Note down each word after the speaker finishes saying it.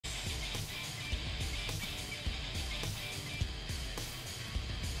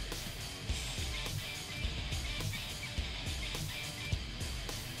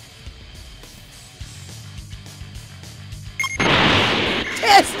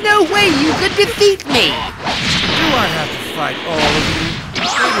no way you could defeat me! Do I have to fight all of you?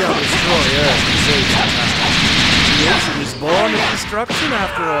 Maybe I'll destroy Earth and save some time. Creation is born of destruction,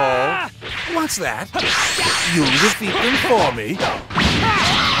 after all. What's that? You'll defeat them for me?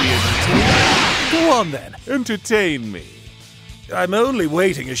 Be entertained? Go on then, entertain me. I'm only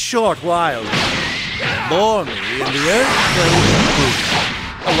waiting a short while. Bore me in the Earth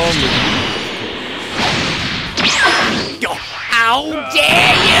Plane along with you. How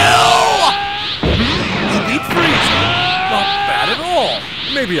dare you! You beat Freezer. Not bad at all.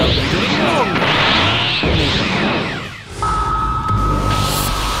 Maybe I'll wait a little longer.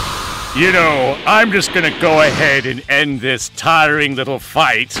 You know, I'm just gonna go ahead and end this tiring little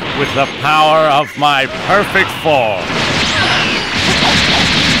fight with the power of my perfect form.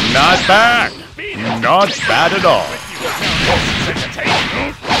 Not bad. Not bad at all.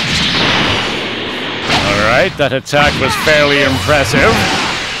 Alright, that attack was fairly impressive.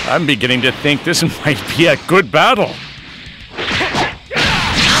 I'm beginning to think this might be a good battle.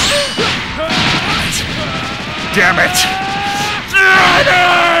 Damn it!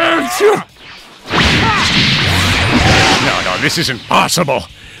 No, this isn't possible.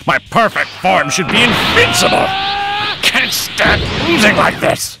 My perfect form should be invincible. Can't stand losing like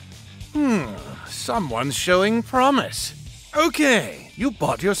this. Someone's showing promise. Okay, you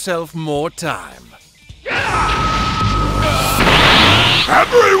bought yourself more time.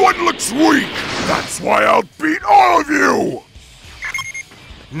 Everyone looks weak! That's why I'll beat all of you!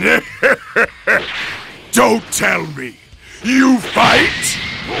 Don't tell me! You fight?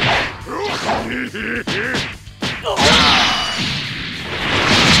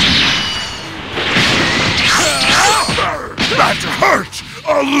 That hurt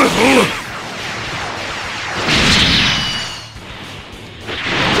a little!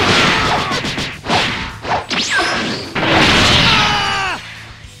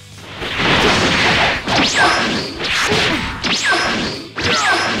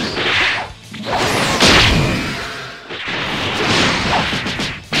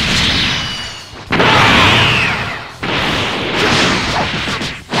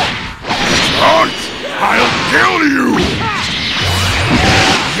 I'll kill you!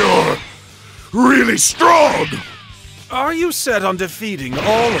 You're really strong! Are you set on defeating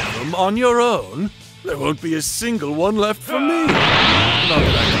all of them on your own? There won't be a single one left for me. Not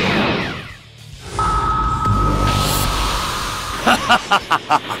that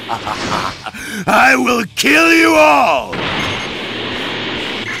I will kill you all!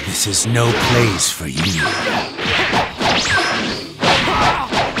 This is no place for you.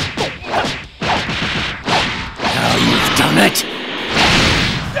 Now you've done it!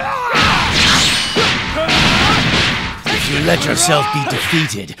 If you let yourself be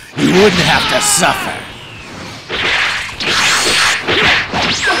defeated, you wouldn't have to suffer.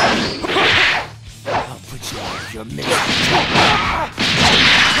 I'll put you out of your misery.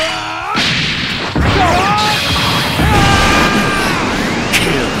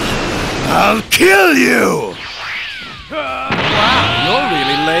 I'll kill you! Wow, you're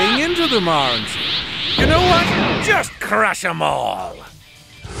really laying into them, aren't you? You know what? Just crush them all.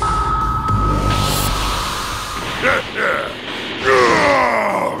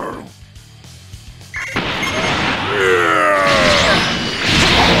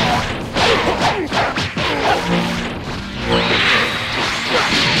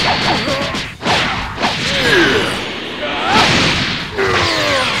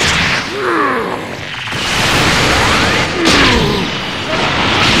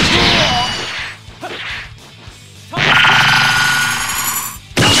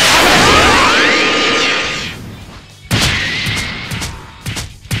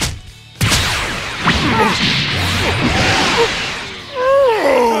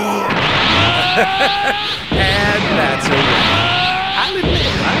 And that's a wrap. I'll admit,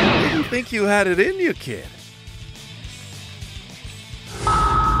 I didn't think you had it in you, kid.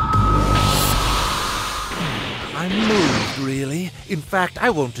 I'm moved, really. In fact, I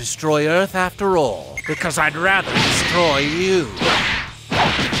won't destroy Earth after all, because I'd rather destroy you.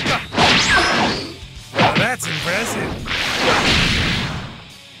 Well, that's impressive.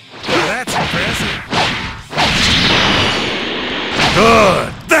 That's impressive.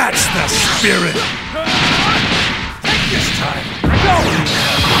 Good! That's the spirit! Take this time! Go!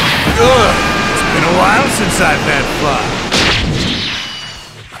 Good! It's been a while since I've had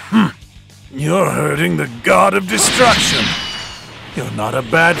fun. You're hurting the god of destruction. You're not a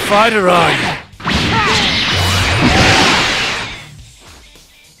bad fighter, are you?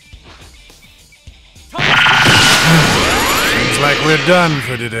 Seems like we're done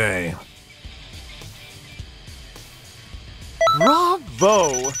for today.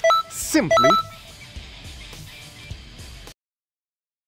 Bravo! Simply